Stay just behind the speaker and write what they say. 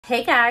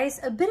Hey guys,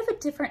 a bit of a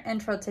different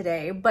intro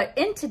today, but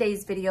in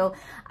today's video,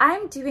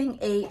 I'm doing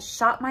a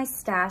shop my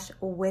stash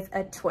with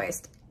a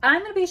twist.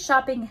 I'm gonna be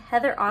shopping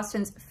Heather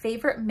Austin's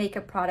favorite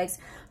makeup products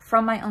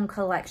from my own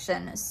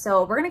collection.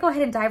 So we're gonna go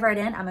ahead and dive right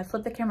in. I'm gonna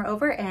flip the camera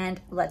over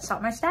and let's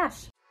shop my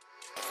stash.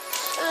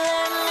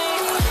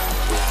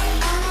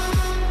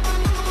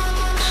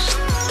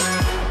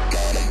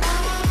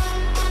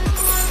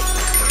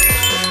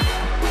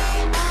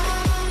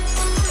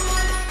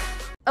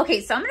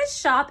 Okay, so I'm gonna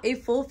shop a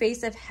full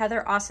face of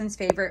Heather Austin's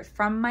favorite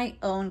from my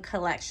own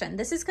collection.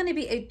 This is gonna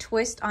be a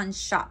twist on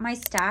shop my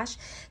stash.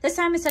 This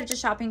time, instead of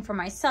just shopping for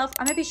myself,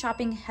 I'm gonna be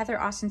shopping Heather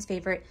Austin's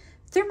favorite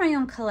through my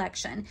own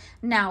collection.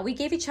 Now, we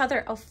gave each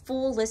other a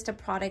full list of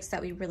products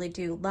that we really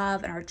do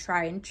love and are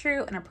tried and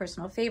true and our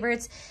personal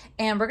favorites,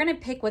 and we're gonna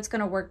pick what's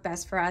gonna work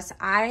best for us.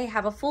 I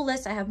have a full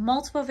list. I have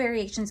multiple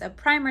variations of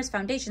primers,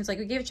 foundations, like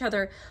we gave each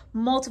other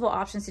multiple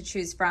options to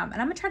choose from, and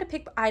I'm gonna try to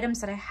pick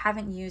items that I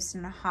haven't used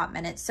in a hot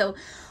minute. So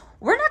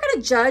we're not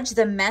gonna judge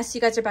the mess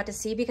you guys are about to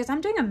see because I'm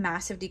doing a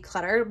massive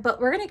declutter, but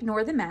we're gonna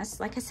ignore the mess.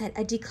 Like I said,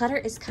 a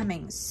declutter is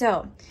coming.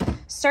 So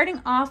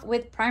starting off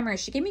with primers,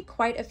 she gave me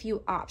quite a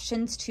few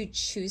options to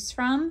choose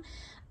from.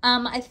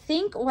 I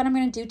think what I'm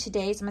gonna do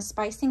today is I'm gonna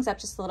spice things up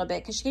just a little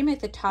bit because she gave me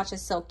the Tatcha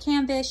Silk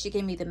Canvas, she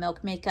gave me the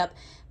Milk Makeup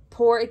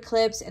Pore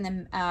Eclipse, and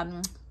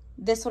then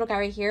this little guy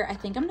right here. I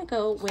think I'm gonna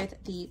go with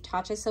the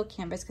Tatcha Silk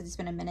Canvas because it's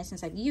been a minute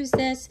since I've used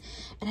this,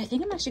 and I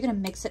think I'm actually gonna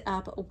mix it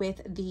up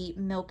with the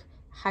Milk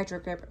Hydro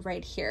Grip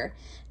right here.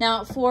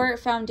 Now for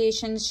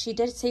foundations, she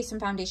did say some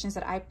foundations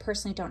that I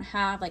personally don't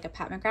have, like a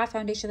Pat McGrath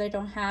foundation that I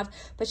don't have,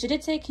 but she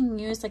did say I can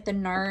use like the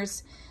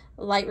NARS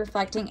Light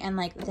Reflecting and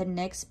like the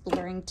NYX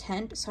Blurring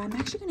Tint. So I'm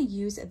actually going to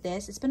use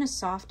this. It's been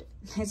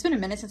a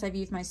minute since I've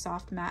used my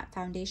soft matte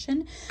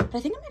foundation, but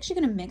I think I'm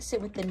actually going to mix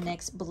it with the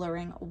NYX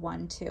Blurring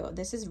one too.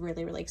 This is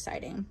really, really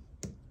exciting.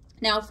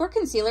 Now for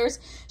concealers,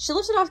 she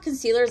listed off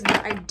concealers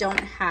that I don't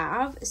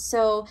have.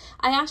 So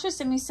I asked her to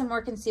send me some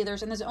more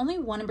concealers, and there's only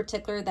one in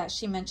particular that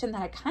she mentioned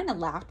that I kind of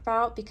laughed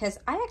about because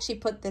I actually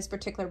put this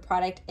particular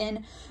product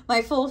in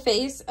my full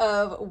face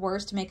of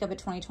worst makeup of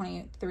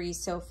 2023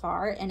 so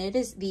far, and it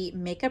is the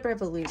Makeup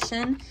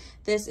Revolution.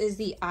 This is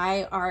the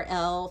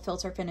IRL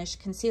Filter Finish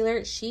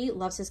Concealer. She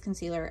loves this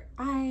concealer.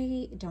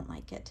 I don't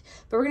like it,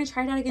 but we're gonna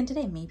try it out again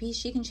today. Maybe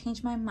she can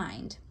change my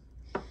mind.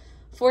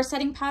 For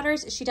setting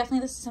powders, she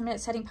definitely listed some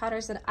setting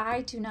powders that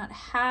I do not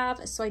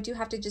have, so I do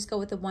have to just go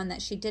with the one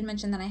that she did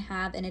mention that I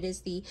have, and it is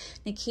the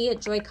Nikka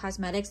Joy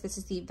Cosmetics. This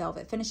is the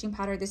Velvet Finishing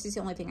Powder. This is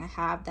the only thing I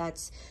have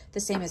that's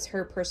the same as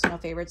her personal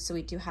favorites, so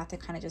we do have to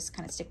kind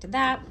of stick to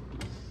that.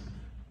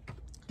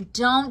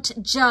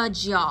 Don't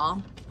judge,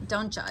 y'all.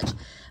 Don't judge.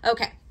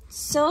 Okay,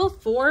 so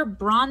for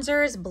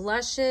bronzers,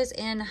 blushes,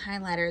 and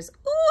highlighters,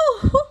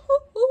 ooh,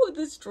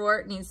 this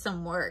drawer needs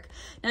some work.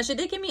 Now she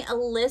did give me a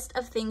list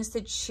of things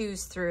to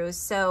choose through.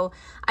 So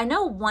I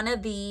know one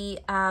of the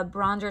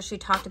bronzers she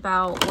talked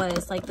about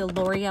was like the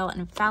L'Oreal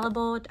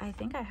Infallible. I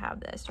think I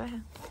have this. Do I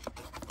have?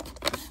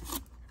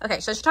 Okay,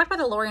 so she talked about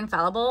the L'Oreal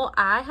Infallible.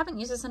 I haven't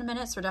used this in a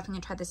minute, so we're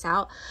definitely gonna try this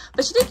out.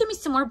 But she did give me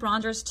some more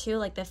bronzers too,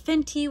 like the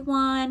Fenty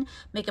one,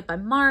 Makeup by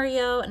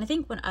Mario, and I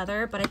think one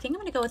other, but I think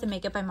I'm gonna go with the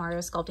Makeup by Mario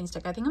sculpting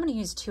stick. I think I'm gonna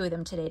use two of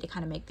them today to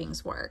kind of make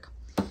things work.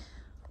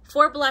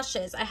 For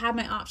blushes, I have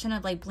my option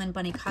of like Blend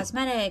Bunny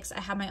Cosmetics.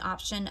 I have my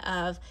option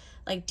of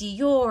like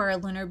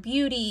Dior, Lunar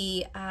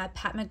Beauty,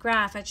 Pat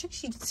McGrath.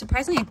 Actually,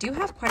 surprisingly, I do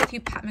have quite a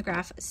few Pat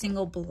McGrath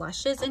single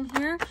blushes in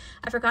here.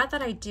 I forgot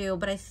that I do,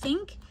 but I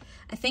think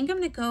I'm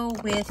gonna go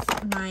with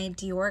my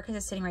Dior because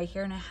it's sitting right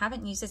here and I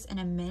haven't used this in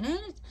a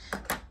minute.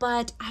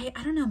 But I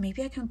don't know,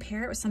 maybe I can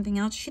pair it with something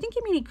else. She didn't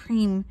give me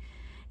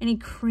any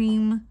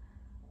cream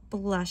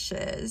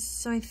blushes.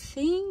 So I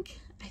think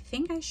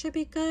I should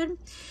be good.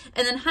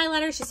 And then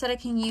highlighter, she said I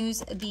can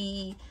use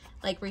the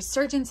like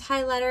Resurgence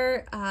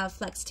highlighter,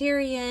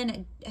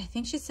 Flexterian. I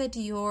think she said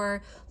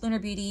Dior, Lunar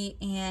Beauty,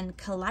 and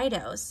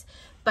Kaleidos.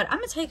 But I'm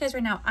gonna tell you guys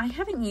right now, I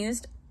haven't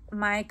used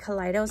my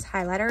Kaleidos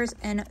highlighters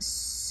in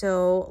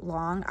so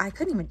long. I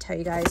couldn't even tell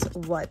you guys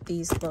what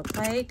these look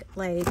like.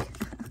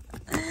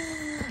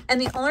 And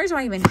the only reason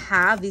why I even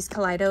have these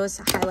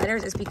Kaleidos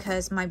highlighters is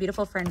because my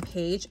beautiful friend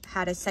Paige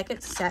had a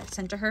second set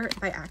sent to her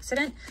by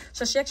accident.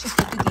 So she actually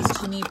gifted these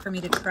to me for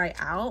me to try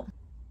out.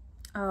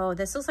 Oh,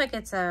 this looks like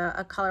it's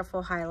a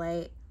colorful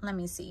highlight. Let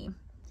me see.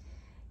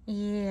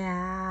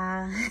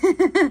 Yeah,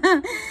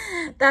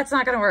 that's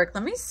not gonna work.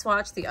 Let me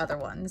swatch the other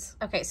ones.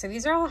 Okay, so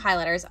these are all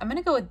highlighters. I'm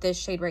gonna go with this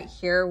shade right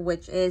here,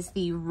 which is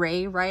the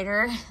Ray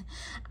Writer.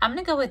 I'm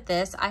gonna go with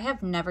this. I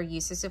have never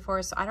used this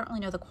before, so I don't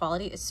really know the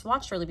quality. It's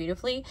swatched really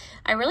beautifully.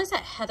 I realized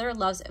that Heather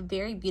loves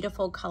very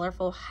beautiful,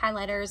 colorful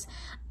highlighters.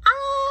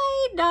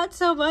 Not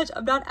so much.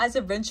 I'm not as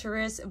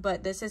adventurous,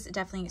 but this is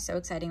definitely so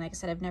exciting. Like I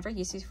said, I've never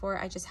used these before.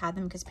 I just had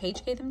them because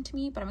Paige gave them to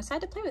me, but I'm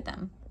excited to play with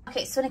them.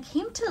 Okay, so when it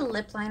came to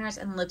lip liners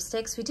and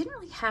lipsticks, we didn't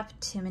really have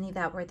too many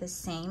that were the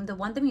same. The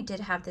one that we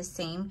did have the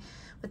same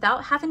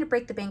without having to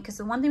break the bank, because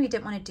the one thing we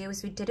didn't want to do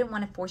is we didn't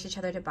want to force each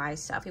other to buy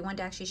stuff. We wanted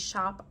to actually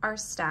shop our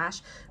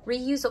stash,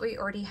 reuse what we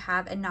already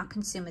have, and not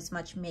consume as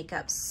much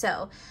makeup.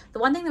 So the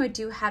one thing that we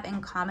do have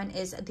in common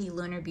is the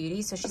Lunar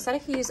Beauty. So she said I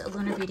could use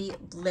Lunar Beauty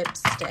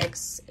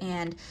lipsticks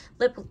and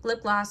lip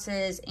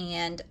glosses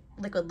and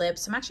liquid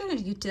lips. I'm actually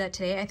going to do that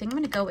today. I think I'm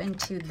going to go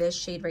into this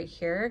shade right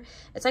here.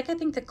 It's like, I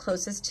think the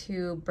closest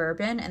to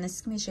Bourbon, and this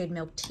is going to be shade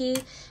Milk Tea.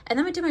 And then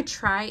I'm going to do my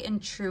Try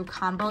and True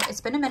combo.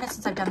 It's been a minute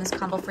since I've done this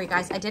combo for you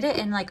guys. I did it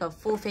in like a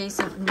full face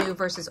of new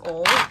versus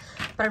old,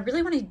 but I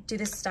really want to do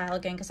this style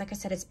again because like I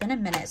said, it's been a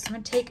minute. So I'm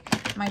going to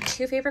take my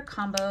two favorite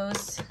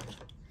combos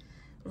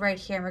right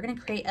here, and we're going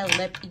to create a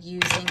lip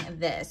using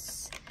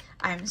this.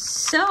 I'm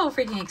so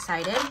freaking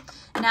excited.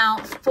 Now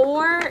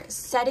for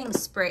setting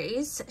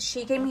sprays,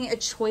 she gave me a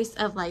choice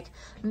of like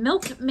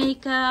Milk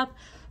Makeup,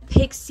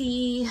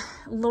 Pixie,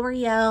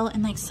 L'Oreal,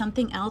 and like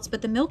something else.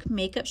 But the Milk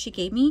Makeup she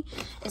gave me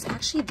is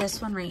actually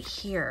this one right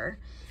here.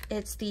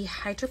 It's the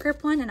Hydro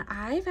Grip one, and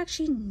I've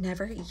actually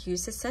never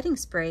used a setting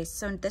spray.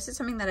 So this is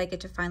something that I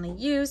get to finally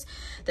use.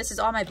 This is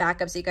all my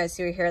backups you guys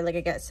see right here.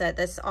 Like I said,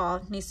 this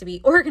all needs to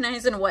be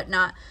organized and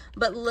whatnot.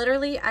 But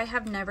literally, I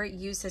have never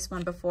used this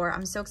one before.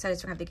 I'm so excited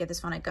to have to give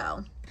this one a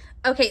go.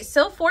 Okay,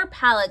 so for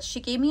palettes,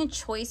 she gave me a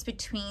choice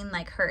between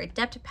like her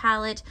Adept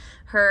palette,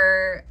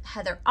 her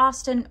Heather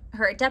Austin,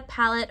 her Adept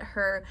palette,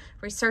 her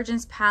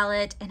Resurgence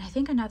palette, and I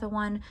think another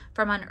one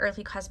from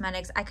Unearthly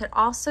Cosmetics. I could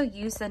also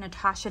use the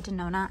Natasha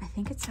Denona. I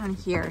think it's down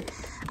here.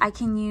 I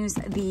can use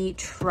the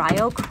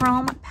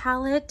Triochrome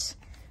palette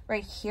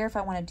right here if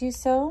I want to do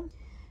so.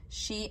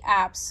 She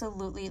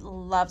absolutely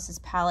loves this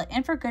palette,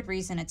 and for good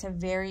reason. It's a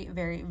very,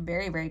 very,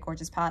 very, very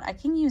gorgeous palette. I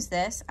can use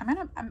this. I'm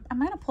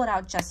gonna pull it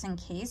out just in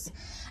case.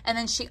 And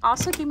then she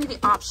also gave me the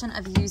option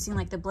of using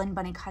like the Blend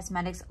Bunny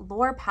Cosmetics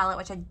Lure palette,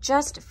 which I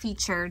just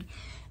featured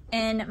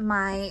in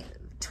my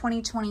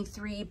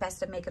 2023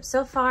 best of makeup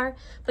so far.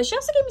 But she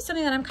also gave me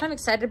something that I'm kind of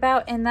excited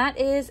about, and that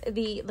is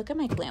the, look at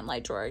my glam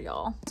light drawer,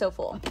 y'all, so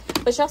full.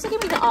 But she also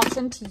gave me the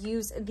option to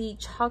use the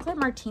Chocolate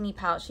Martini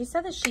palette. She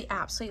said that she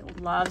absolutely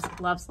loves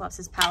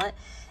this palette,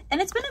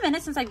 and it's been a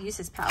minute since I've used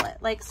this palette.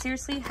 Like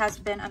seriously, has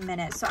been a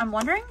minute. So I'm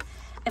wondering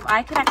if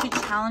I could actually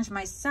challenge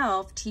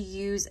myself to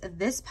use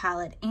this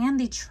palette and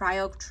the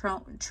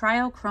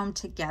Triochrome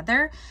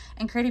together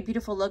and create a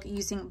beautiful look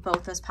using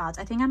both those palettes.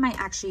 I think I might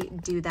actually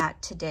do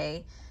that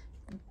today.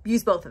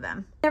 Use both of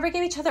them. Never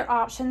gave each other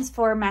options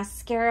for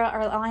mascara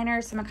or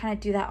eyeliner, so I'm gonna kind of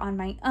do that on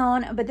my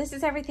own. But this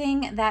is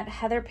everything that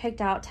Heather picked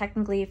out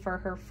technically for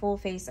her full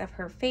face of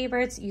her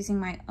favorites using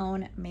my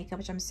own makeup,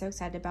 which I'm so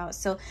excited about.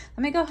 So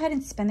let me go ahead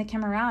and spin the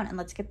camera around and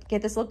let's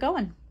get this look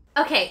going.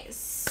 Okay,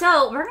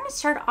 so we're going to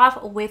start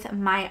off with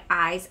my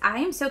eyes. I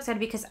am so excited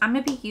because I'm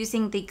going to be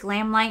using the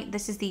Glam Light.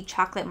 This is the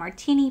Chocolate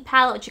Martini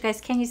palette, which you guys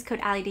can use code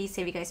Allie,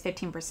 save you guys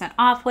 15%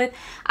 off with.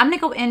 I'm going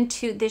to go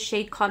into this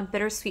shade called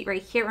Bittersweet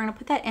right here. We're going to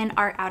put that in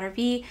our outer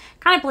V,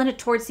 kind of blend it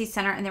towards the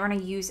center, and then we're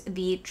going to use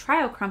the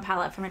Triochrome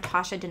palette from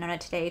Natasha Denona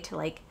today to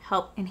like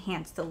help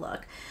enhance the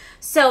look.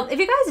 So if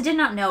you guys did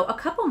not know, a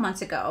couple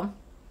months ago,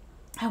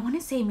 I want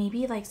to say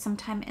maybe like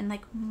sometime in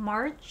like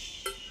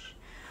March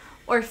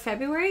or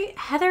February,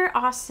 Heather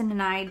Austin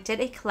and I did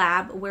a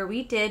collab where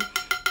we did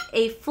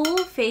a full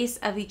face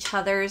of each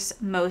other's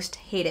most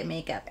hated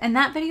makeup, and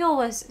that video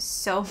was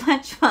so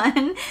much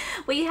fun.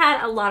 We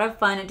had a lot of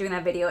fun doing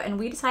that video, and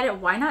we decided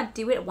why not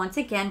do it once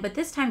again, but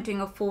this time doing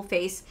a full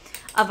face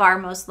of our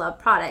most loved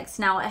products.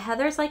 Now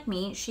Heather's like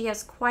me, she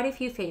has quite a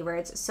few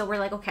favorites, so we're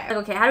like, okay,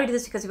 how do we do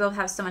this, because we both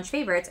have so much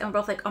favorites, and we're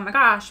both like, oh my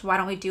gosh, why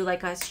don't we do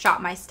like a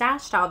shop my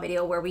stash style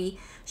video where we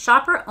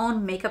shop our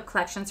own makeup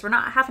collections. We're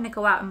not having to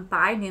go out and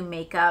buy new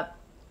makeup,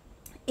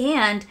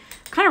 and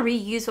kind of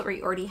reuse what we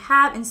already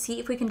have and see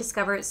if we can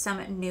discover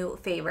some new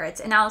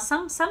favorites. And now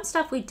some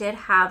stuff we did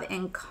have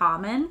in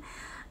common,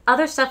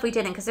 other stuff we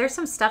didn't, because there's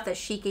some stuff that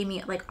she gave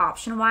me like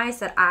option wise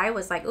that I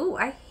was like, ooh,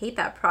 I hate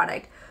that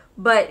product,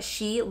 but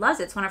she loves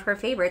it. It's one of her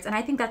favorites, and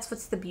I think that's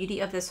what's the beauty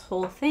of this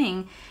whole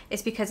thing,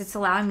 is because it's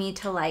allowing me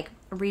to like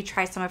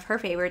retry some of her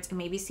favorites and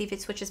maybe see if it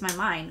switches my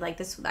mind. Like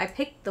this, I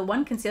picked the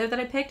one concealer that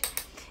I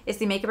picked is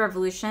the Makeup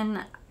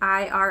Revolution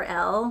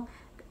IRL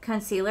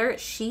concealer.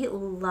 She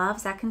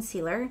loves that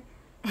concealer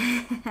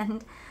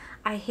and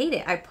I hate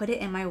it. I put it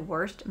in my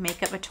worst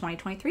makeup of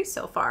 2023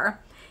 so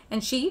far,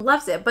 and she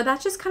loves it. But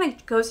that just kind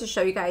of goes to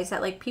show you guys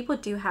that like people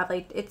do have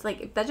like, it's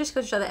like, that just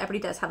goes to show that everybody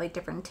does have like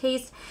different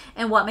tastes,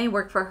 and what may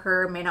work for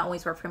her may not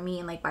always work for me,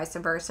 and like vice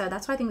versa.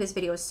 That's why I think this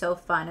video is so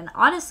fun. And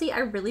honestly, I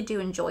really do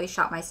enjoy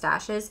Shop My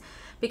Stashes,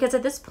 because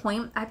at this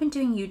point I've been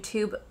doing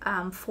YouTube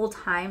full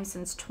time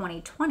since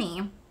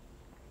 2020.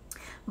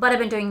 But I've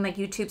been doing like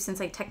YouTube since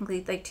like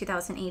technically like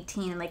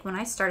 2018. And like when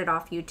I started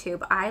off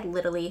YouTube, I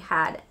literally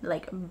had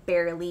like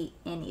barely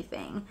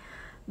anything.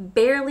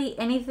 barely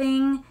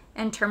anything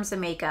in terms of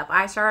makeup.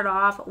 I started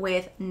off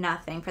with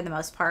nothing for the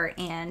most part,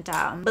 and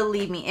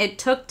believe me, it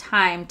took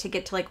time to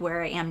get to like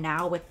where I am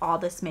now with all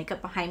this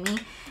makeup behind me.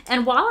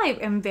 And while I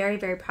am very,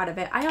 very proud of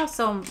it, I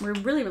also am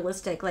really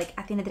realistic. Like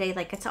at the end of the day,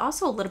 like it's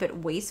also a little bit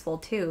wasteful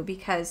too,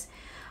 because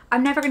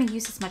I'm never going to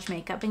use this much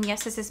makeup. And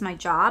yes, this is my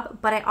job,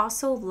 but I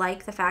also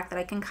like the fact that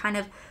I can kind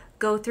of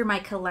go through my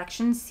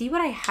collection, see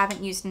what I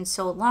haven't used in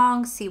so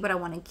long, see what I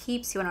want to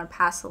keep, see what I want to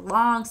pass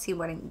along, see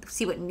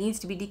what needs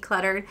to be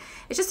decluttered.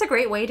 It's just a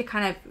great way to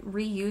kind of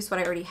reuse what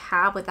I already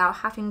have without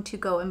having to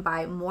go and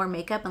buy more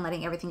makeup and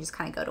letting everything just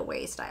kind of go to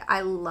waste.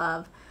 I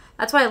love,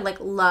 that's why I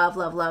like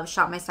love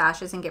shop my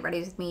stashes and get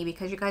ready with me,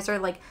 because you guys are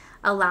like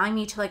allowing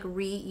me to like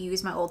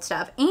reuse my old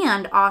stuff,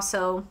 and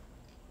also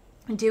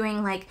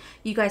doing like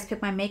you guys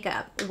pick my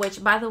makeup,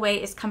 which by the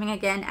way is coming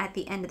again at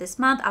the end of this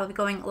month. I will be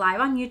going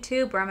live on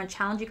YouTube where I'm gonna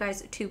challenge you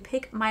guys to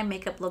pick my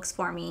makeup looks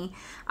for me.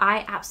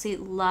 I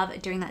absolutely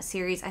love doing that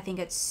series. I think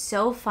it's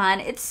so fun.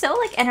 It's so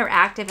like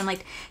interactive, and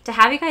like to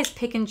have you guys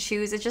pick and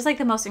choose, it's just like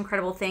the most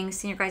incredible thing,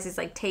 seeing your guys'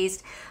 like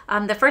taste.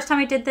 The first time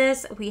I did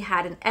this, we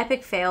had an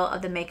epic fail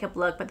of the makeup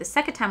look, but the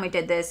second time we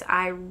did this,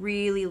 I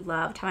really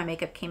loved how my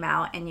makeup came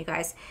out, and you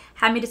guys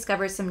had me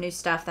discover some new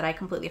stuff that I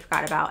completely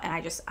forgot about, and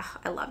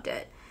I loved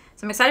it.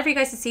 So I'm excited for you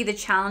guys to see the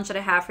challenge that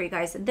I have for you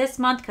guys this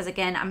month, because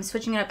again, I'm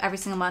switching it up every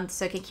single month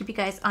so I can keep you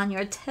guys on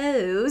your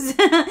toes.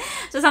 So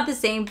it's not the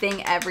same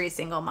thing every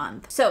single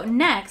month. So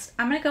next,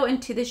 I'm going to go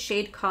into this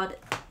shade called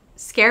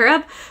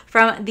Scarab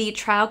from the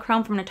Trial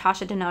Chrome from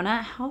Natasha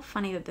Denona. How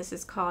funny that this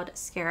is called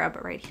Scarab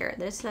right here.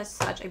 This is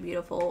such a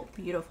beautiful,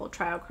 beautiful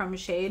Trial Chrome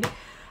shade.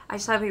 I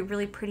just thought it'd be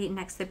really pretty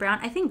next to the brown.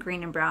 I think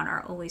green and brown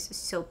are always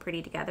so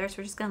pretty together. So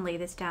we're just going to lay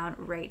this down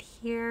right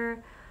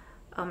here.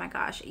 Oh my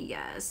gosh,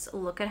 yes.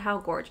 Look at how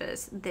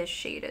gorgeous this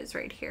shade is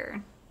right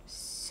here.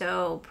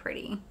 So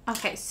pretty.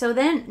 Okay, so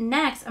then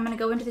next I'm going to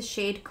go into the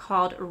shade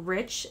called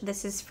Rich.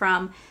 This is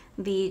from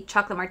the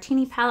Chocolate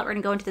Martini palette. We're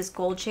going to go into this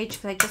gold shade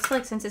because I just feel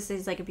like since this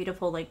is like a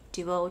beautiful like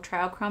duo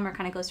trial chrome, or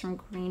kind of goes from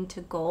green to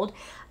gold,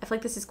 I feel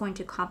like this is going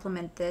to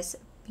complement this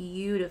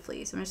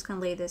beautifully. So I'm just going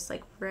to lay this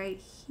like right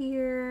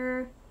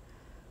here,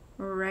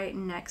 right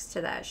next to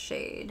that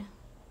shade.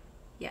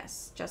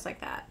 Yes, just like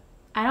that.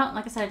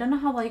 Like I said, I don't know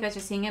how well you guys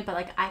are seeing it, but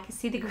like I can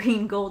see the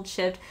green gold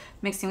shift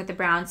mixing with the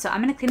brown. So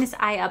I'm going to clean this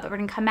eye up, but we're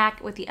going to come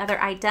back with the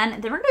other eye done.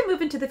 And then we're going to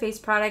move into the face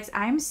products.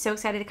 I'm so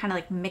excited to kind of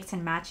like mix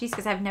and match these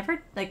because I've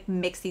never like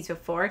mixed these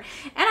before. And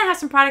I have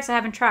some products I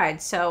haven't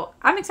tried. So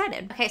I'm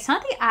excited. Okay, so now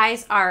that the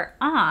eyes are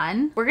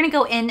on, we're going to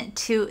go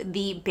into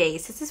the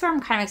base. This is where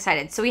I'm kind of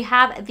excited. So we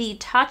have the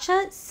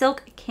Tatcha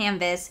Silk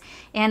Canvas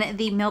and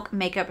the Milk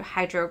Makeup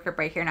Hydro Grip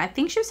right here. And I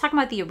think she was talking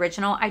about the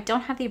original. I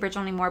don't have the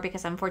original anymore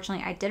because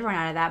unfortunately I did run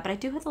out of that, but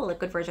I do have the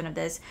liquid version of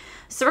this.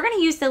 So we're going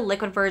to use the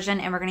liquid version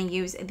and we're going to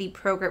use the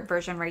Pro Grip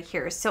version right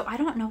here. So I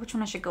don't know which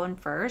one I should go in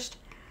first.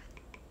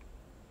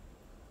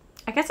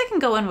 I guess I can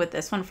go in with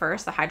this one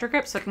first, the Hydro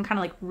Grip, so I can kind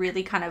of like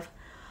really kind of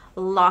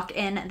lock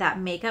in that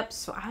makeup.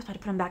 So I was about to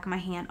put them back in my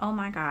hand. Oh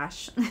my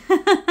gosh.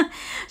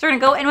 So we're going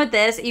to go in with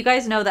this. You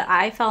guys know that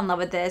I fell in love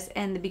with this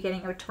in the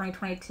beginning of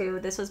 2022.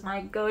 This was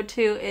my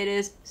go-to. It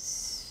is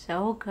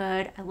so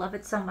good. I love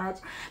it so much.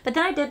 But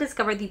then I did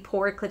discover the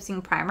Pore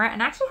Eclipsing Primer,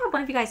 and I actually had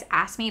one of you guys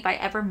ask me if I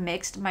ever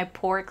mixed my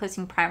Pore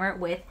Eclipsing Primer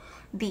with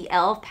the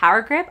e.l.f.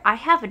 Power Grip. I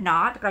have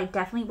not, but I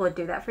definitely will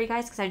do that for you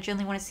guys because I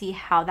generally want to see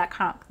how that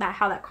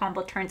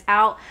combo turns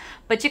out.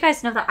 But you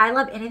guys know that I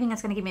love anything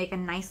that's going to give me like a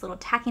nice little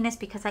tackiness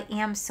because I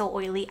am so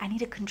oily. I need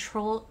to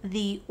control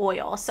the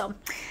oil. So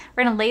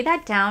we're going to lay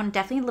that down,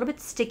 definitely a little bit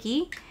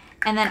sticky.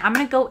 And then I'm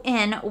going to go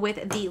in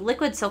with the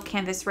liquid silk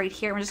canvas right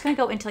here. We're just going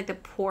to go into like the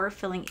pore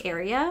filling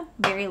area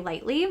very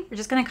lightly. We're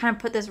just going to kind of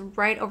put this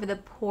right over the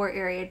pore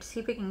area to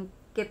see if we can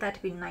get that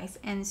to be nice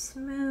and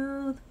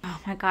smooth.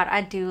 Oh my god, I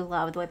do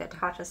love the way that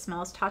Tatcha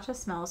smells. Tatcha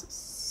smells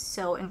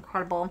so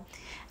incredible.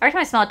 Every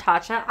time I smell a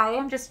Tatcha, I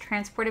am just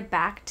transported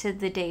back to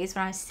the days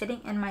when I was sitting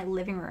in my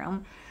living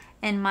room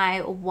in my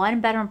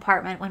one-bedroom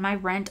apartment when my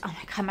rent, oh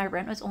my god, my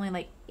rent was only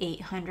like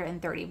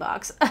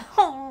 $830.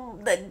 Oh,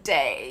 the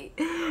day,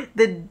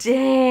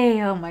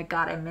 oh my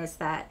god, I miss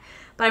that.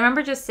 But I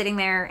remember just sitting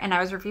there and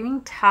I was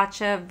reviewing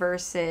Tatcha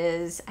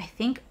versus, I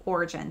think,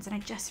 Origins, and I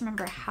just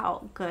remember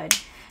how good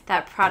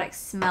that product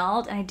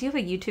smelled. And I do have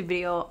a YouTube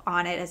video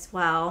on it as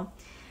well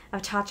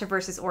of Tatcha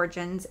versus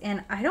Origins,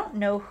 and I don't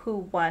know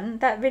who won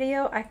that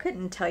video. I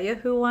couldn't tell you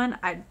who won.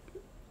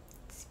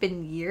 It's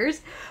been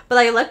years, but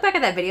like, I look back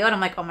at that video and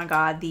I'm like, oh my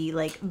god, the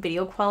like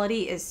video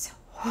quality is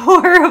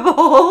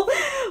horrible.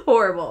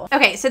 Horrible.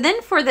 Okay, so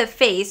then for the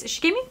face,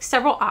 she gave me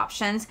several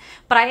options,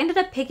 but I ended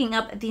up picking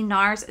up the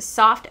NARS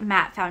Soft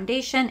Matte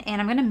Foundation,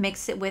 and I'm going to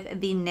mix it with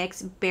the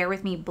NYX Bear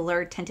With Me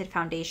Blur Tinted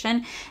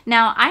Foundation.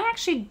 Now, I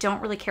actually don't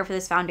really care for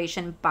this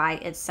foundation by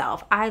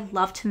itself. I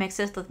love to mix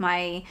this with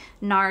my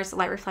NARS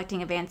Light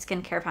Reflecting Advanced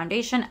Skincare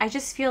Foundation. I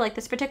just feel like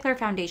this particular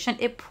foundation,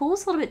 it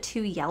pulls a little bit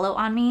too yellow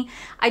on me.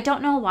 I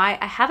don't know why.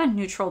 I have a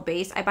neutral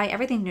base. I buy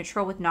everything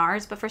neutral with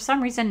NARS, but for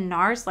some reason,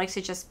 NARS likes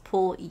to just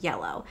pull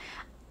yellow.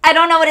 I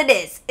don't know what it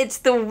is. It's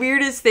the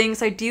weirdest thing.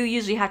 So I do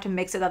usually have to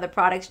mix with other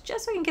products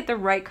just so I can get the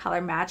right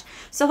color match.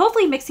 So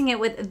hopefully mixing it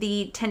with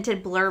the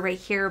tinted blur right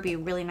here will be a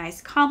really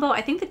nice combo.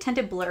 I think the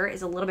tinted blur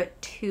is a little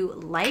bit too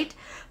light,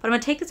 but I'm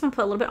gonna take this one,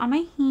 put a little bit on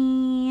my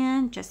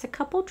hand, just a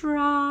couple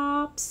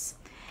drops.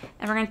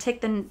 And we're gonna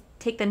take the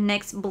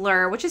NYX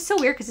blur, which is so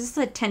weird because this is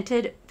a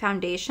tinted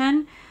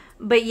foundation,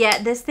 but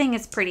yet this thing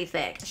is pretty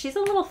thick. She's a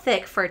little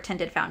thick for a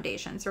tinted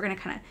foundation. So we're gonna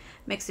kind of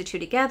mix the two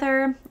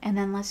together, and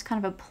then let's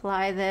kind of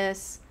apply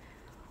this.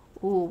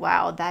 Ooh,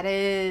 wow, that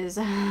is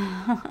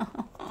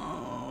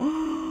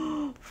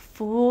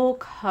full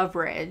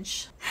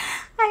coverage.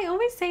 I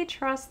always say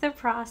trust the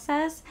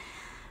process,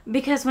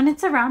 because when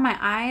it's around my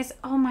eyes,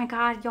 oh my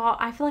God, y'all,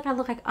 I feel like I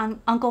look like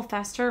Uncle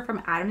Fester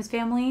from Addams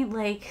Family.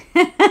 Like,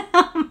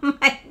 oh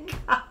my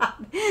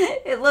God,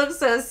 it looks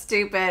so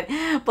stupid,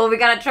 but we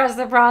gotta trust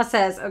the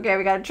process. Okay,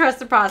 we gotta trust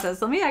the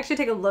process. Let me actually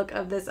take a look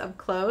of this up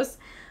close.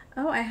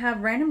 Oh, I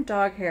have random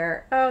dog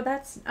hair. Oh,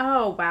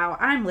 oh wow,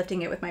 I'm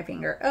lifting it with my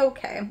finger.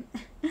 Okay.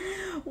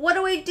 What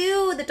do I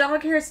do? The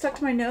dog hair is stuck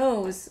to my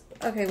nose.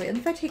 Okay, wait,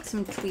 if I take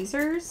some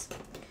tweezers,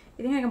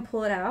 you think I can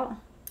pull it out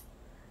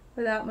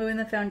without moving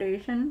the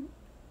foundation?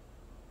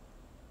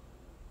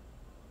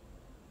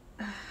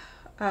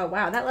 Oh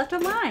wow, that left a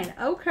line.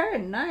 Okay,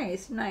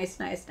 nice,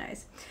 nice, nice,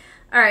 nice.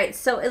 All right,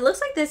 so it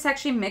looks like this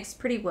actually mixed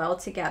pretty well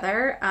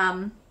together.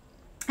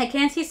 I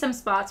can see some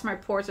spots where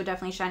my pores are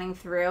definitely shining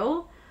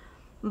through,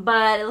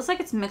 but it looks like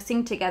it's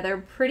mixing together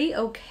pretty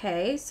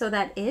okay. So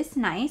that is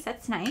nice.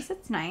 That's nice.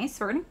 That's nice.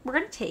 We're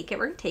gonna take it.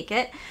 We're gonna take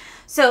it.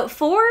 So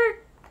for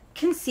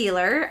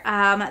concealer,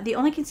 the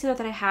only concealer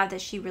that I have that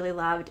she really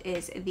loved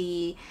is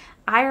the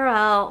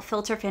IRL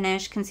Filter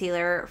Finish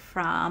concealer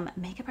from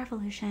Makeup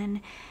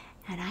Revolution,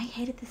 and I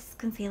hated this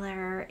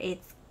concealer.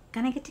 It's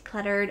gonna get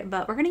decluttered,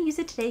 but we're gonna use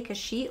it today because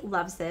she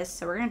loves this.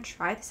 So we're gonna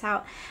try this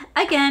out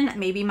again.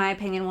 Maybe my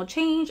opinion will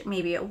change,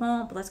 maybe it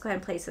won't, but let's go ahead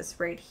and place this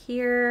right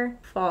here.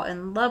 Fall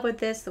in love with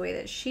this the way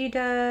that she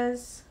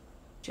does.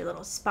 Do a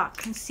little spot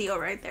conceal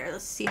right there.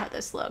 Let's see how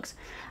this looks.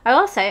 I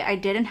will say I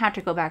didn't have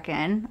to go back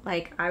in.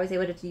 Like, I was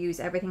able to use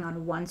everything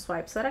on one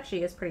swipe, so that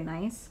actually is pretty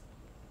nice.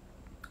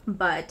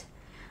 But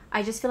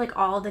I just feel like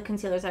all the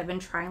concealers I've been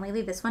trying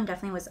lately, this one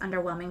definitely was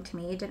underwhelming to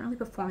me. It didn't really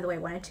perform the way I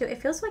wanted to.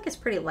 It feels like it's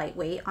pretty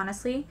lightweight,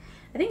 honestly.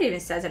 I think it even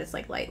says that it's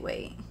like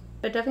lightweight.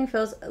 But it definitely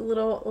feels a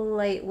little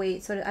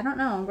lightweight. So I don't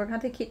know. We're going to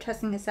have to keep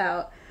testing this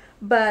out.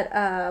 But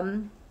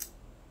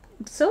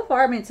so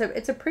far, I mean,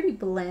 it's a pretty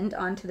blend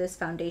onto this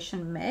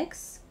foundation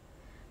mix.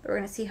 But we're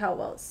going to see how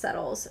well it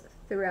settles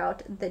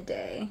throughout the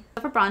day.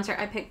 For bronzer,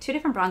 I picked two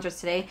different bronzers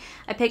today.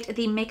 I picked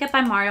the Makeup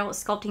by Mario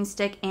Sculpting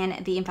Stick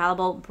and the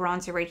Infallible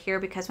bronzer right here,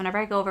 because whenever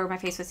I go over my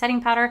face with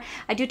setting powder,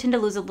 I do tend to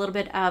lose a little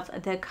bit of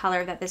the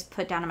color that this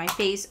put down on my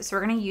face. So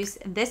we're going to use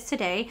this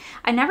today.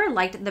 I never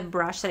liked the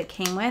brush that it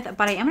came with,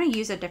 but I am going to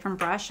use a different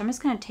brush. I'm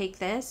just going to take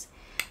this.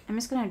 I'm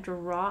just going to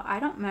draw. I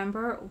don't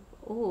remember.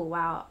 Oh,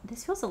 wow.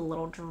 This feels a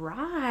little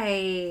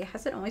dry.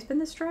 Has it always been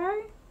this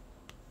dry?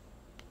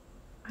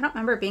 I don't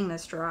remember it being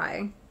this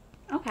dry.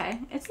 Okay,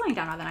 it's laying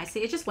down rather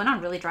nicely. It just went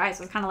on really dry,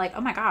 so it's kind of like,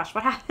 oh my gosh,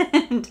 what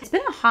happened? It's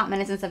been a hot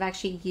minute since I've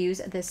actually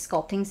used this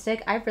sculpting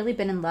stick. I've really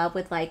been in love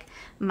with like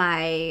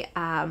my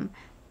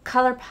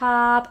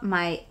ColourPop,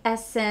 my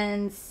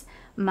Essence,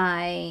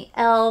 my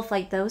e.l.f.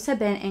 Like those have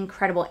been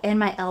incredible. And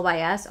my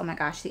LYS, oh my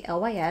gosh, the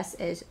LYS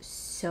is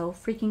so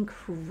freaking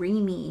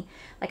creamy.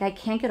 Like I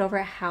can't get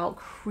over how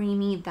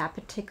creamy that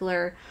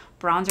particular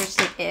bronzer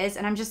stick is.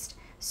 And I'm just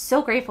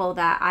so grateful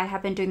that I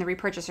have been doing the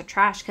repurchase or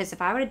trash, because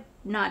if I would have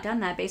not done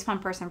that based on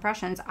first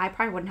impressions, I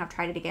probably wouldn't have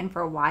tried it again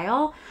for a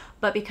while.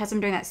 But because I'm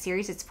doing that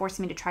series, it's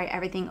forcing me to try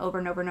everything over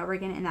and over and over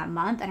again in that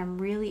month, and I'm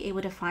really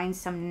able to find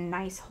some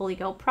nice Holy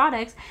Grail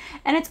products,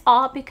 and it's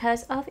all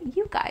because of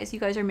you guys. You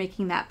guys are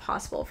making that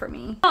possible for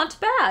me. Not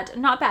bad,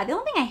 not bad. The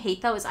only thing I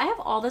hate though is I have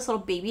all this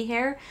little baby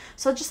hair,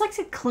 so it just likes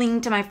to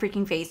cling to my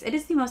freaking face. It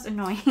is the most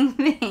annoying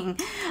thing.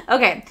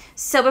 Okay,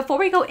 so before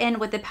we go in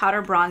with the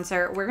powder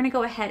bronzer, we're gonna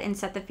go ahead and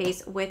set the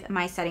face with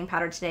my setting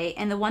powder today,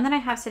 and the one that I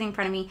have sitting in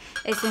front of me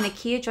is the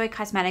Nikka Joy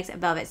Cosmetics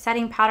Velvet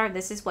Setting Powder.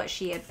 This is what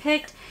she had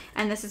picked,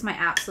 and this is my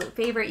absolute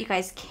favorite. You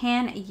guys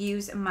can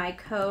use my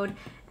code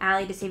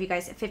Allie to save you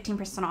guys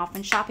 15% off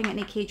when shopping at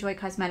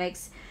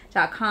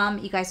NikkaJoyCosmetics.com.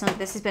 You guys know that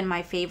this has been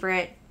my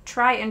favorite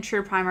try and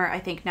true primer, I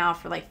think now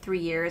for like 3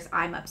 years.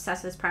 I'm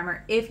obsessed with this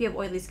primer. If you have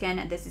oily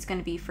skin, this is going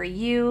to be for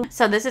you.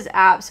 So this is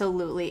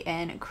absolutely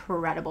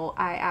incredible.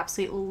 I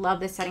absolutely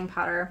love this setting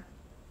powder,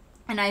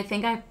 and I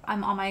think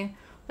I'm on my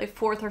like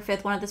 4th or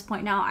 5th one at this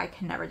point now. I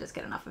can never just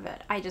get enough of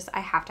it. I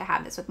have to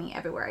have this with me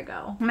everywhere I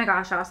go. Oh my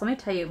gosh, Ross, let me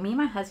tell you, me and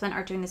my husband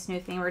are doing this new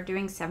thing. We're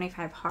doing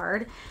 75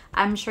 hard.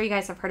 I'm sure you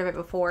guys have heard of it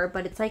before,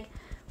 but it's like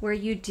where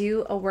you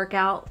do a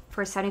workout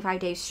for 75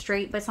 days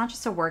straight, but it's not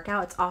just a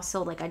workout, it's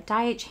also like a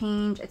diet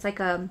change. It's like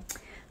a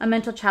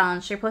mental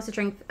challenge. You're supposed to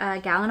drink a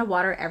gallon of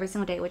water every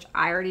single day, which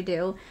I already do.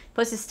 You're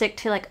supposed to stick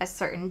to like a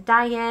certain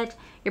diet.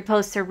 You're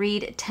supposed to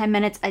read 10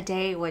 minutes a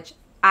day, which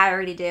I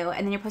already do.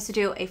 And then you're supposed to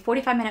do a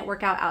 45-minute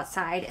workout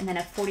outside and then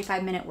a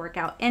 45-minute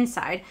workout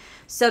inside.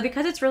 So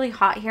because it's really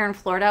hot here in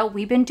Florida,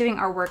 we've been doing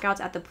our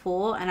workouts at the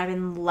pool and I've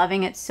been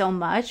loving it so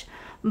much.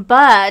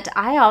 But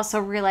I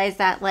also realized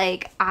that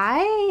like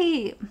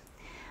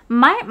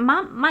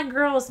my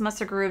girls must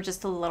have grew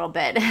just a little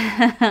bit.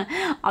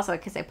 Also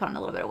because I put on a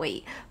little bit of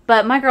weight.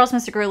 But my girls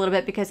must have grew a little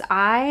bit because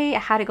I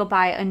had to go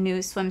buy a new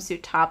swimsuit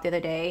top the other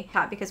day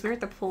because we were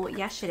at the pool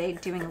yesterday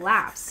doing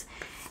laps.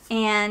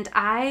 And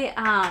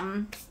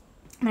I'm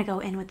gonna go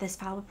in with this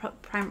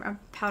primer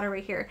powder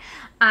right here.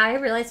 I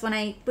realized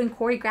when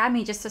Corey grabbed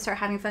me just to start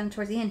having fun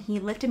towards the end, he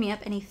lifted me up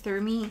and he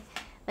threw me,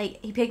 like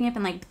he picked me up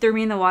and like threw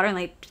me in the water and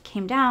like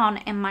came down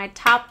and my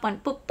top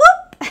went boop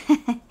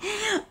boop,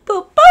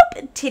 boop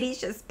boop,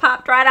 titties just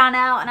popped right on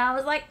out and I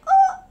was like,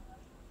 oh,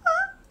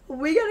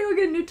 we gotta go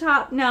get a new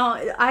top. Now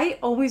I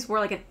always wore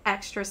like an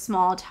extra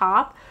small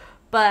top,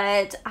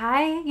 but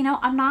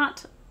I'm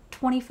not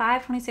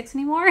 25, 26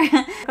 anymore.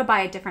 I could buy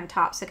a different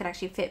top so it could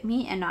actually fit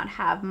me and not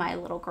have my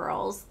little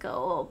girls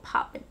go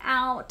popping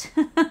out.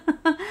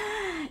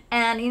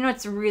 And you know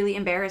what's really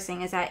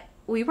embarrassing is that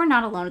we were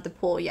not alone at the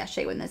pool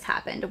yesterday when this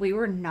happened. We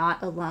were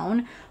not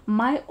alone.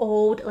 My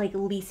old like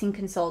leasing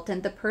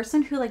consultant, the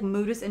person who like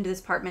moved us into this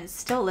apartment,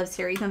 still lives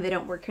here even though they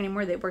don't work here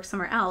anymore, they work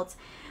somewhere else,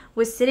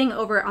 was sitting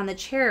over on the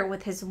chair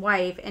with his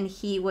wife and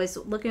he was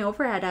looking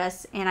over at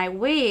us and I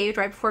waved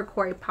right before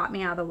Corey popped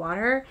me out of the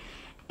water.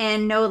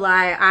 And no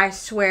lie, I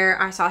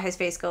swear I saw his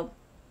face go,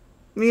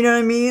 you know what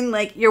I mean?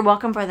 Like, you're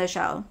welcome for the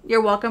show.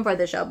 You're welcome for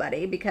the show,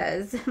 buddy,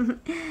 because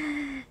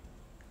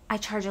I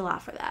charge a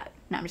lot for that.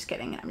 No, I'm just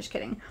kidding. I'm just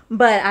kidding.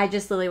 But I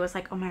just literally was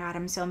like, oh my God,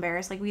 I'm so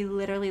embarrassed. Like, we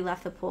literally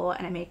left the pool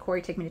and I made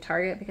Corey take me to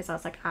Target because I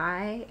was like,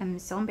 I am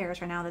so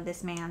embarrassed right now that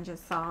this man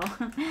just saw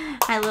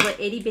my little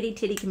itty bitty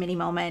titty committee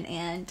moment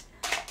and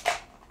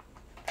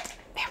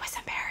it was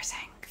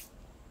embarrassing.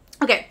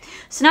 Okay,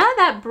 so now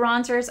that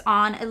bronzer is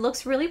on, it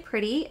looks really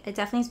pretty. It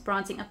definitely is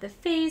bronzing up the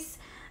face.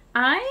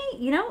 I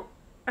don't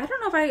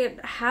know if I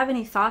have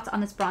any thoughts on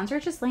this bronzer.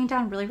 It's just laying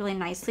down really, really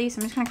nicely. So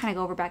I'm just going to kind of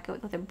go over back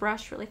with a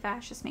brush really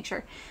fast. Just make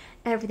sure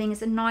everything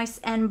is nice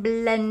and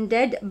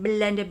blended.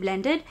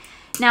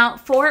 Now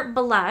for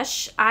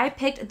blush, I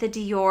picked the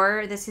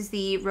Dior. This is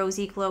the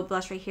Rosy Glow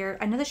blush right here.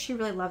 I know that she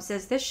really loves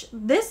this.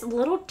 This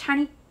little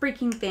tiny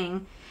freaking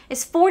thing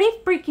is 40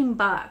 freaking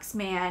bucks,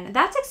 man.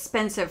 That's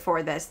expensive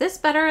for this. This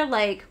better,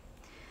 like,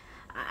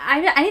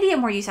 I need to get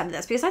more use out of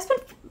this because I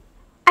spent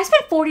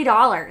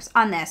 $40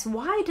 on this.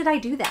 Why did I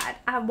do that?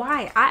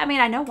 Why? I mean,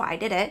 I know why I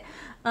did it.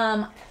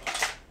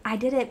 I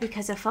did it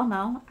because of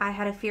FOMO. I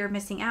had a fear of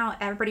missing out.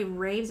 Everybody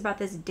raves about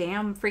this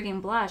damn freaking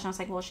blush. And I was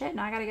like, well, shit,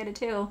 now I gotta get it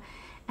too.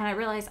 And I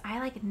realized I,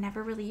 like,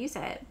 never really use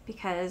it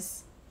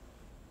because,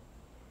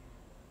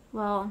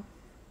 well,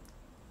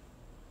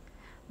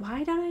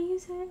 why don't I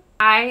use it?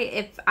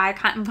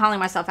 I'm calling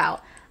myself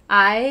out.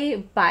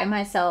 I buy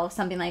myself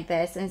something like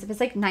this, and if it's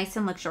like nice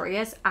and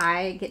luxurious,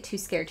 I get too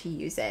scared to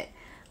use it.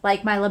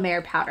 Like my La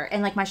Mer powder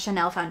and like my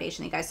Chanel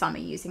foundation that you guys saw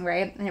me using,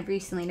 right? And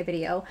recently in a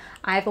video,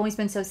 I've always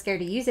been so scared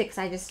to use it because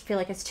I just feel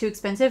like it's too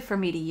expensive for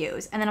me to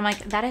use. And then I'm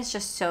like, that is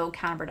just so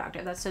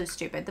counterproductive. That's so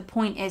stupid. The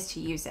point is to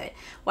use it.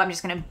 Well, I'm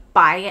just going to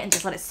buy it and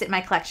just let it sit in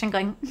my collection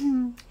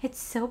going, it's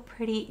so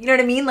pretty. You know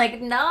what I mean?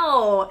 Like,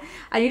 no,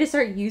 I need to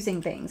start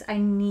using things. I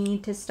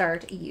need to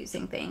start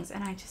using things.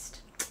 And I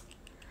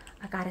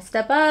got to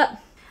step up. All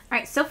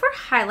right, so for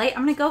highlight,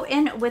 I'm going to go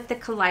in with the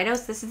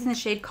Kaleidos. This is in the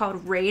shade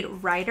called Ray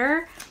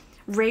Rider.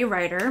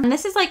 And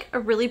this is like a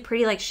really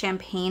pretty like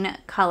champagne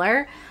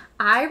color.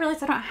 I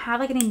realized I don't have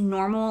like any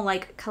normal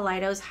like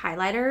Kaleidos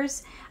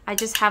highlighters. I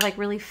just have like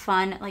really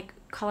fun like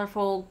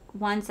colorful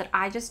ones that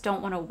I just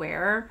don't want to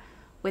wear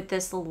with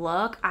this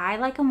look. I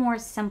like a more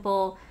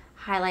simple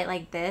highlight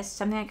like this,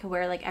 something I could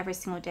wear like every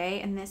single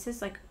day, and this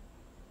is like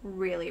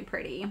really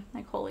pretty,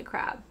 like holy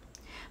crap.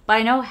 But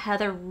I know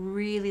Heather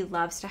really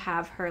loves to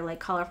have her like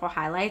colorful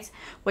highlights,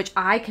 which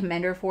I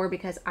commend her for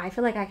because I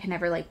feel like I can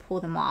never like pull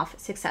them off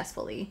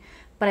successfully.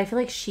 But I feel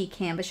like she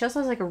can. But she also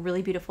has like a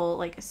really beautiful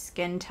like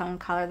skin tone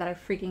color that I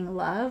freaking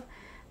love,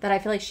 that I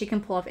feel like she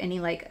can pull off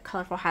any like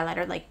colorful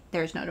highlighter like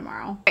there's no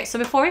tomorrow. Okay, so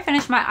before we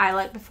finish my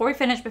eyelid, before we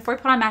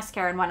put on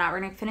mascara and whatnot,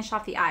 we're gonna finish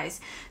off the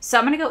eyes. So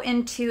I'm gonna go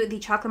into the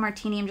Chocolate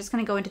Martini. I'm just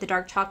gonna go into the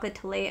dark chocolate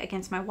to lay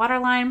against my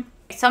waterline.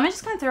 So I'm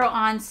just going to throw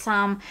on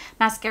some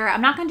mascara.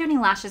 I'm not going to do any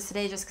lashes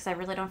today just because I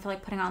really don't feel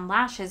like putting on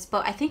lashes.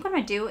 But I think what I'm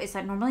going to do is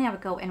that normally I would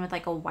go in with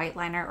like a white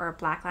liner or a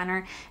black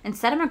liner.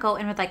 Instead, I'm going to go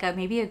in with like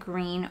maybe a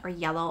green or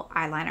yellow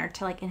eyeliner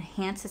to like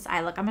enhance this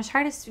eye look. I'm going to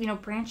try to,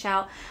 branch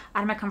out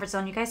of my comfort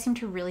zone. You guys seem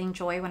to really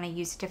enjoy when I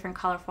use different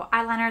colorful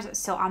eyeliners.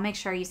 So I'll make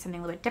sure I use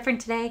something a little bit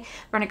different today.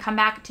 We're going to come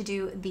back to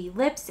do the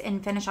lips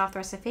and finish off the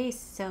rest of the face.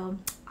 So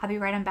I'll be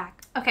right on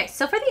back. Okay,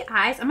 so for the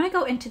eyes, I'm going to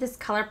go into this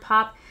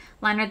ColourPop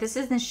liner. This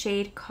is the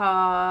shade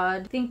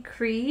called, I think,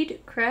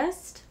 Creed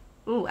Crest.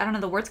 ooh, I don't know,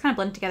 the words kind of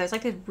blend together. It's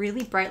like this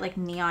really bright, like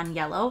neon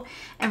yellow.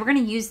 And we're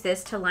going to use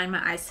this to line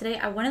my eyes today.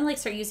 I want to like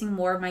start using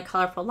more of my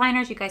colorful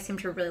liners. You guys seem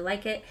to really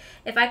like it.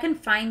 If I can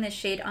find this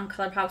shade on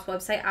ColourPop's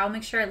website, I'll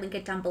make sure I link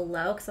it down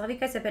below, because a lot of you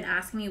guys have been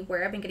asking me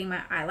where I've been getting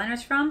my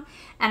eyeliners from.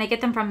 And I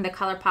get them from the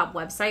ColourPop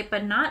website,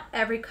 but not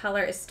every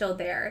color is still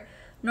there.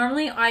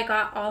 Normally, I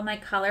got all my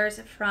colors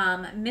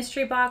from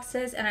mystery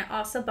boxes, and I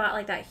also bought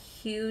like that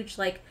huge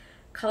like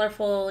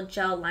colorful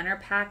gel liner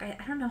pack.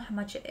 I don't know how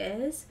much it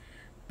is,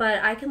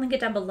 but I can link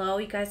it down below.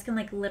 You guys can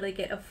like literally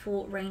get a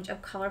full range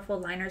of colorful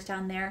liners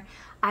down there.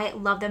 I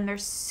love them. They're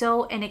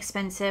so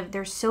inexpensive.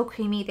 They're so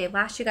creamy. They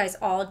last you guys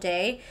all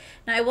day.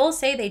 Now I will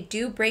say they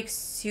do break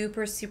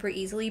super, super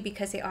easily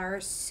because they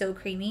are so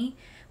creamy,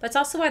 but it's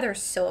also why they're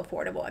so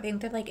affordable. I think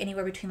they're like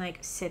anywhere between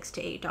like $6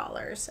 to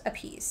 $8 a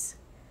piece,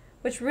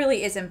 which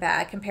really isn't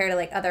bad compared to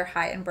like other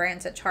high-end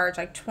brands that charge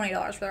like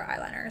 $20 for their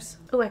eyeliners.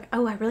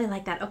 Oh, I really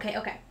like that.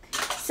 Okay.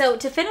 So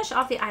to finish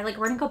off the eye look,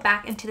 we're going to go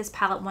back into this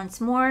palette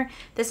once more.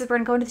 We're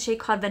going to go into the shade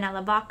called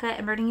Vanilla Vodka,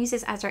 and we're going to use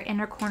this as our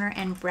inner corner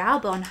and brow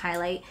bone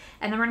highlight.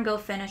 And then we're going to go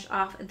finish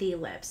off the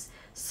lips.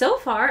 So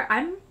far,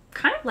 I'm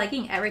kind of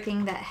liking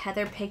everything that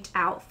Heather picked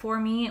out for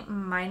me,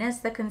 minus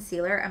the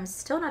concealer. I'm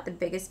still not the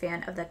biggest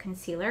fan of the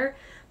concealer,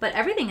 but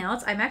everything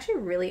else I'm actually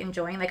really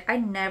enjoying. Like, I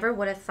never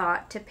would have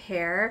thought to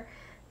pair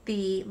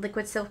the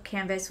Liquid Silk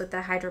Canvas with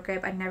the Hydro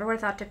Grip. I never would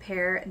have thought to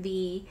pair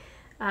the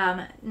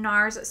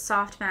NARS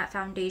Soft Matte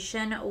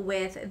Foundation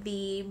with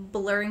the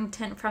blurring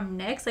tint from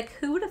NYX. Like,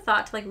 who would have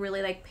thought to like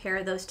really like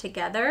pair those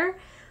together?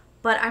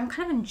 But I'm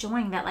kind of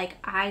enjoying that like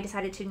I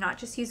decided to not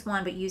just use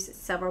one but use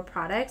several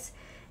products.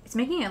 It's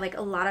making it like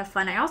a lot of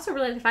fun. I also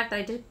really like the fact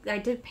that I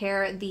did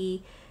pair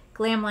the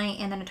Glam Light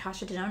and the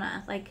Natasha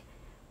Denona. Like,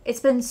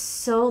 it's been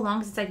so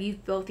long since I've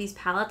used both these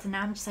palettes, and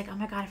now I'm just like, oh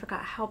my god, I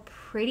forgot how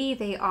pretty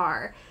they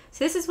are.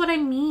 So this is what I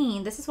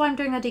mean. This is why I'm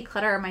doing a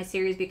declutter of my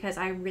series, because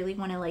I really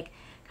want to like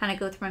kind of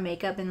go through my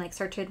makeup and like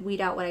start to weed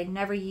out what I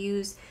never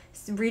use,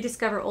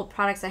 rediscover old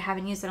products I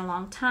haven't used in a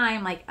long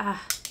time. Like,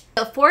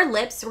 So for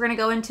lips, we're going to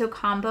go into a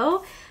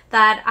combo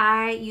that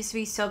I used to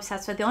be so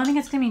obsessed with. The only thing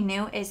that's going to be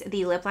new is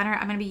the lip liner.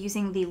 I'm going to be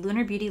using the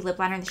Lunar Beauty lip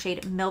liner in the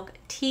shade Milk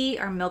Tea,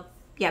 or Milk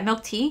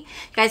Tea.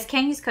 You guys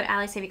can use code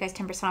Allie, save you guys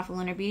 10% off of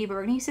Lunar Beauty, but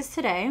we're going to use this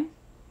today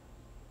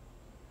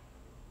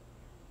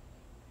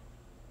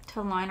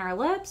to line our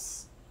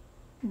lips.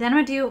 Then I'm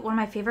going to do one of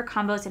my favorite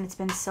combos, and it's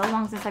been so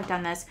long since I've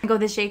done this. I'm going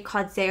to go this shade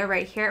called Zaya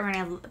right here, and we're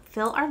going to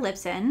fill our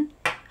lips in.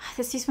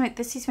 This is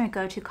my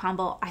go-to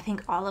combo, I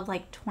think, all of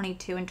like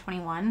 22 and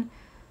 21.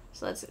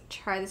 So let's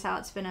try this out.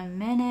 It's been a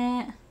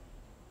minute.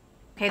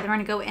 Okay, then we're going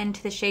to go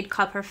into the shade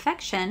called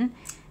Perfection,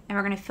 and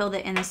we're going to fill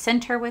it in the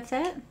center with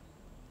it.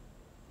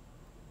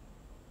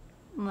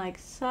 Like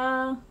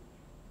so.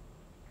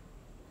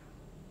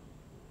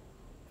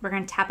 We're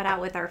going to tap it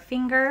out with our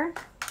finger.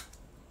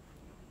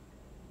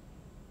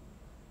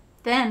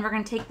 Then we're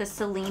going to take the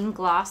Celine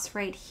gloss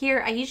right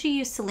here. I usually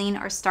use Celine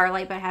or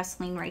Starlight, but I have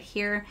Celine right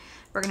here.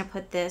 We're going to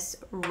put this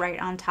right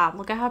on top.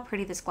 Look at how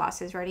pretty this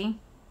gloss is. Ready?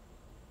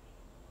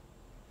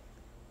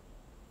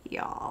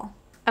 Y'all.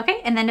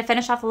 Okay, and then to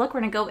finish off the look, we're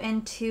going to go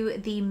into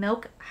the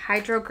Milk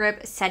Hydro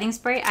Grip Setting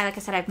Spray. Like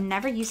I said, I've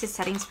never used this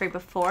setting spray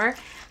before.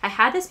 I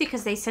had this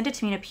because they sent it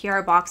to me in a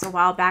PR box a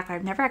while back, but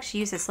I've never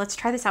actually used this. Let's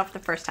try this out for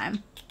the first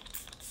time.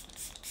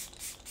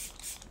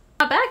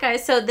 Not bad,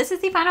 guys. So this is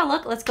the final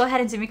look. Let's go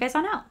ahead and zoom you guys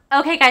on out.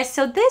 Okay, guys,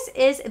 so this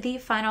is the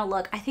final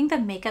look. I think the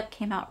makeup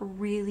came out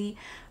really,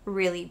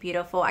 really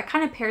beautiful. I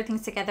kind of paired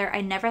things together.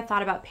 I never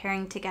thought about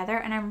pairing together,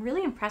 and I'm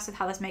really impressed with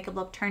how this makeup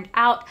look turned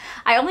out.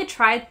 I only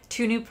tried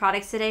 2 new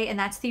products today, and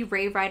that's the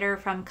Ray Rider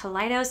from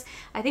Kaleidos.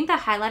 I think the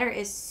highlighter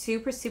is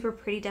super, super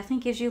pretty.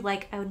 Definitely gives you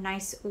like a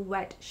nice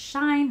wet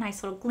shine,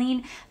 nice little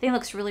gleam. I think it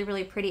looks really,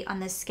 really pretty on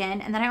the skin.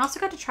 And then I also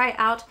got to try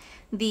out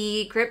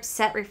the Grip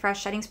Set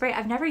Refresh Setting Spray.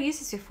 I've never used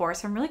this before,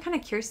 so I'm really kind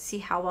of curious to see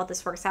how well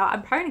this works out.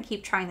 I'm probably going to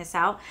keep trying this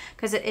out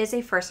because it is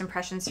a first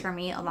impressions for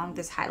me along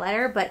this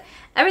highlighter, but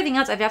everything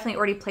else I've definitely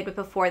already played with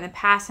before in the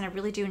past, and I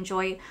really do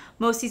enjoy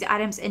most of these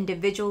items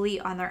individually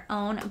on their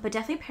own, but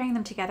definitely pairing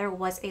them together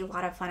was a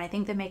lot of fun. I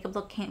think the makeup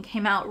look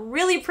came out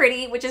really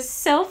pretty, which is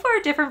so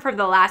far different from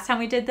the last time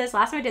we did this.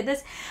 Last time I did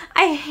this,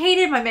 I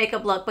hated my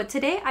makeup look, but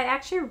today I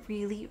actually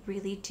really,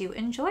 really do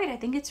enjoy it. I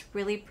think it's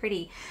really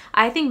pretty.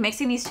 I think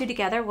mixing these two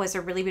together was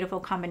a really beautiful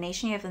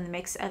combination. You have the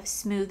mix of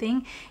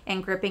smoothing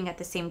and gripping at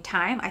the same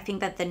time. I think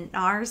that the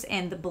NARS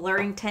and the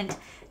blurring tint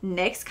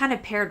NYX kind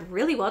of paired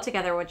really well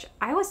together, which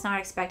I was not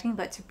expecting,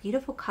 but it's a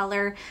beautiful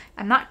color.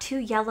 I'm not too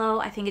yellow.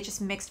 I think it just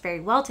mixed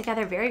very well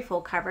together, very full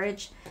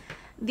coverage.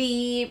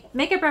 The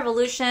Makeup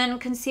Revolution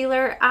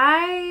concealer,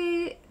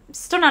 I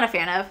still not a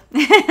fan of.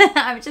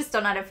 I'm just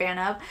still not a fan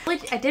of.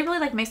 I did really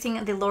like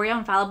mixing the L'Oreal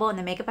Infallible and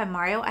the Makeup by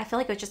Mario. I feel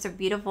like it was just a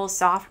beautiful,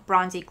 soft,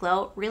 bronzy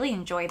glow. Really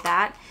enjoyed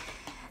that.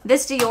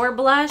 This Dior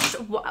blush,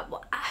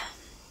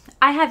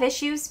 I have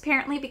issues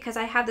apparently because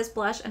I have this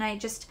blush and I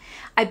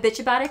bitch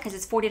about it because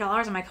it's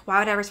 $40. I'm like, why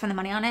would I ever spend the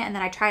money on it? And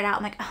then I try it out.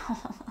 I'm like,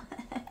 oh,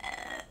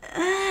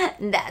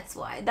 That's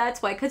why,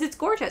 because it's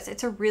gorgeous.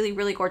 It's a really,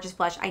 really gorgeous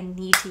blush. I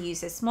need to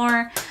use this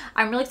more.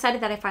 I'm really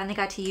excited that I finally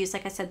got to use,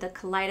 like I said, the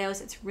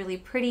Kaleidos. It's really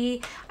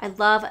pretty. I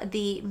love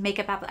the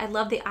makeup app. I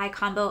love the eye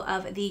combo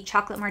of the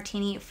Chocolate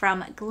Martini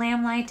from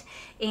Glamlight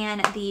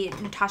and the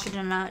Natasha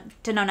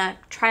Denona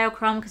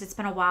Triochrome, because it's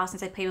been a while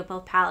since I played with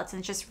both palettes,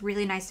 and it's just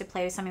really nice to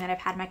play with something that I've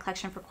had in my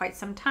collection for quite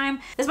some time.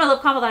 This is my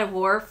lip combo that I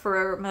wore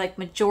for like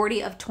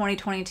majority of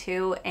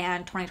 2022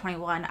 and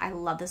 2021. I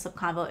love this lip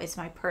combo. It's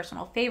my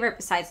personal favorite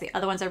besides the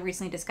other ones I've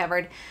recently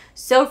discovered.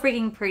 So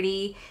freaking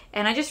pretty.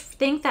 And I just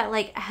think that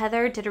like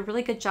Heather did a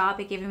really good job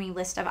at giving me a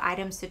list of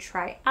items to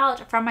try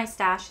out from my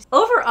stash.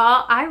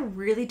 Overall, I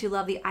really do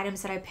love the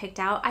items that I picked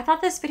out. I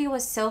thought this video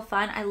was so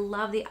fun. I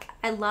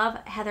love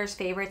Heather's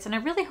favorites, and I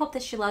really hope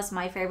that she loves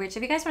my favorites.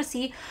 If you guys want to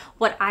see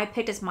what I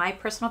picked as my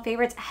personal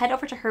favorites, head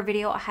over to her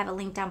video. I'll have a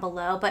link down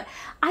below. But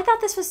I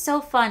thought this was so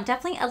fun.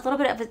 Definitely a little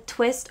bit of a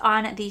twist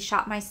on the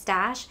Shop My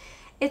Stash.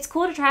 It's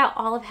cool to try out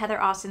all of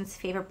Heather Austin's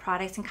favorite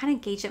products and kind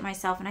of gauge it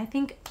myself, and I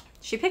think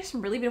she picked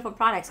some really beautiful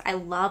products. I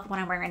love what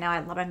I'm wearing right now. I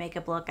love my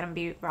makeup look, and I'm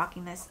gonna be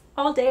rocking this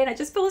all day, and I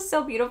just feel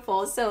so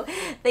beautiful. So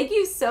thank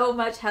you so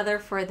much, Heather,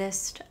 for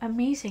this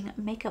amazing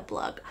makeup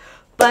look.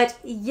 But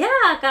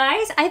yeah,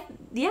 guys, let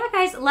me know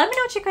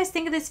what you guys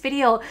think of this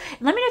video.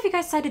 Let me know if you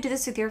guys decide to do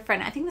this with your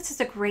friend. I think this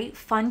is a great,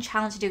 fun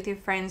challenge to do with your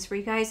friends, where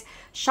you guys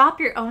shop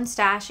your own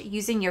stash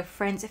using your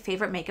friend's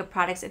favorite makeup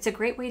products. It's a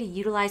great way to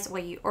utilize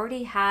what you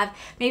already have,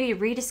 maybe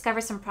rediscover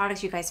some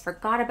products you guys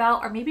forgot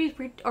about, or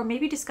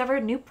maybe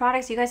discover new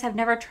products you guys have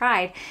never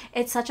tried.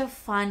 It's such a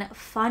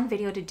fun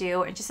video to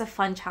do, and just a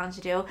fun challenge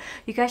to do.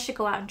 You guys should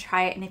go out and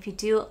try it, and if you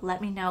do, let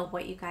me know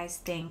what you guys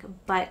think.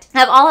 But I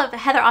have all of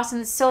Heather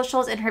Austin's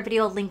socials in her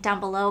video linked down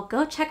below.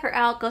 Go check her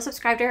out, go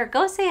subscribe to her,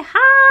 go say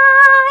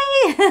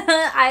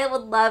hi. I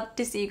would love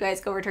to see you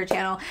guys go over to her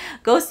channel,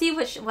 go see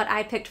what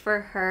I picked for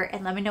her,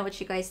 and let me know what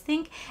you guys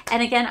think.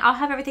 And again, I'll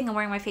have everything I'm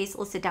wearing on my face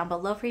listed down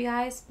below for you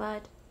guys.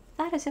 But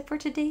that is it for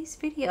today's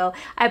video.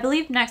 I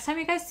believe next time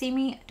you guys see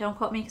me, don't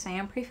quote me because I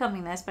am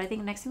pre-filming this, but I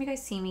think next time you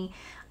guys see me,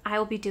 I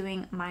will be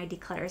doing my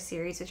Declutter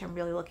series, which I'm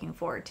really looking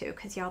forward to,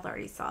 because y'all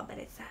already saw that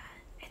it's a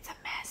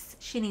mess.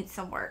 She needs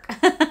some work.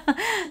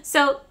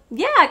 So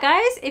yeah,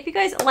 guys, if you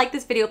guys like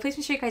this video, please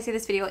make sure you guys give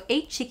this video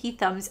a cheeky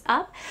thumbs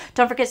up.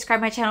 Don't forget to subscribe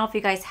to my channel if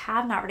you guys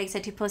have not already. I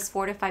do post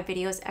 4 to 5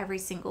 videos every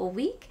single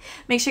week.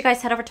 Make sure you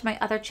guys head over to my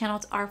other channel.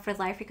 It's Art for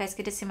Life. You guys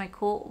get to see my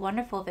cool,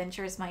 wonderful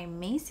adventures, my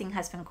amazing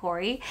husband,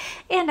 Corey.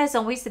 And as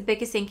always, the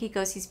biggest thank you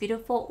goes to these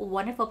beautiful,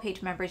 wonderful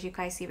page members you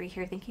guys see right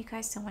here. Thank you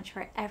guys so much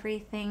for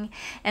everything.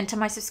 And to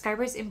my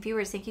subscribers and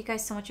viewers, thank you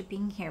guys so much for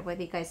being here.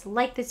 Whether you guys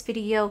like this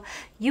video,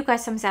 you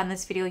guys thumbs down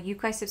this video, you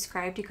guys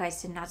subscribed, you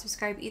guys did not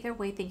subscribe, either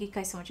way, thank you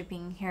guys so much for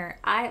being here.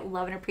 I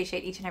love and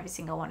appreciate each and every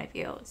single one of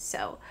you.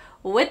 So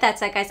with that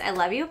said, guys, I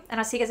love you, and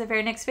I'll see you guys in the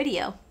very next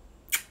video.